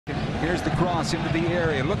Here's the cross into the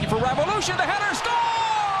area, looking for Raveloson, the header, score!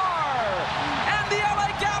 And the LA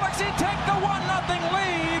Galaxy take the 1-0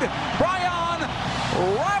 lead. Rayan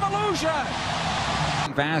Raveloson.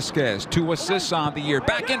 Vasquez, 2 assists on the year.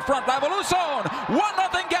 Back in front, Raveloson,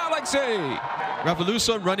 1-0 Galaxy.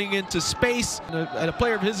 Raveloson running into space, and a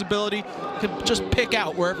player of his ability can just pick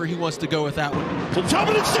out wherever he wants to go with that one. So top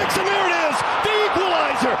of the 6, and there it is, the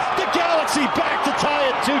equalizer. The Galaxy back to tie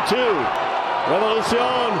it 2-2.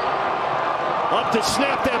 Raveloson up to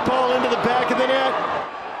snap that ball into the back of the net.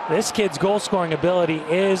 This kid's goal-scoring ability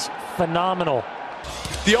is phenomenal.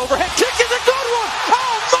 The overhead kick is a good one.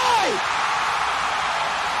 Oh my!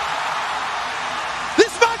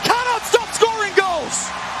 This man cannot stop scoring goals.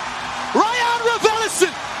 Rayan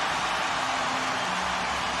Raveloson.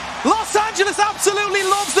 Los Angeles absolutely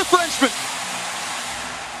loves the Frenchman.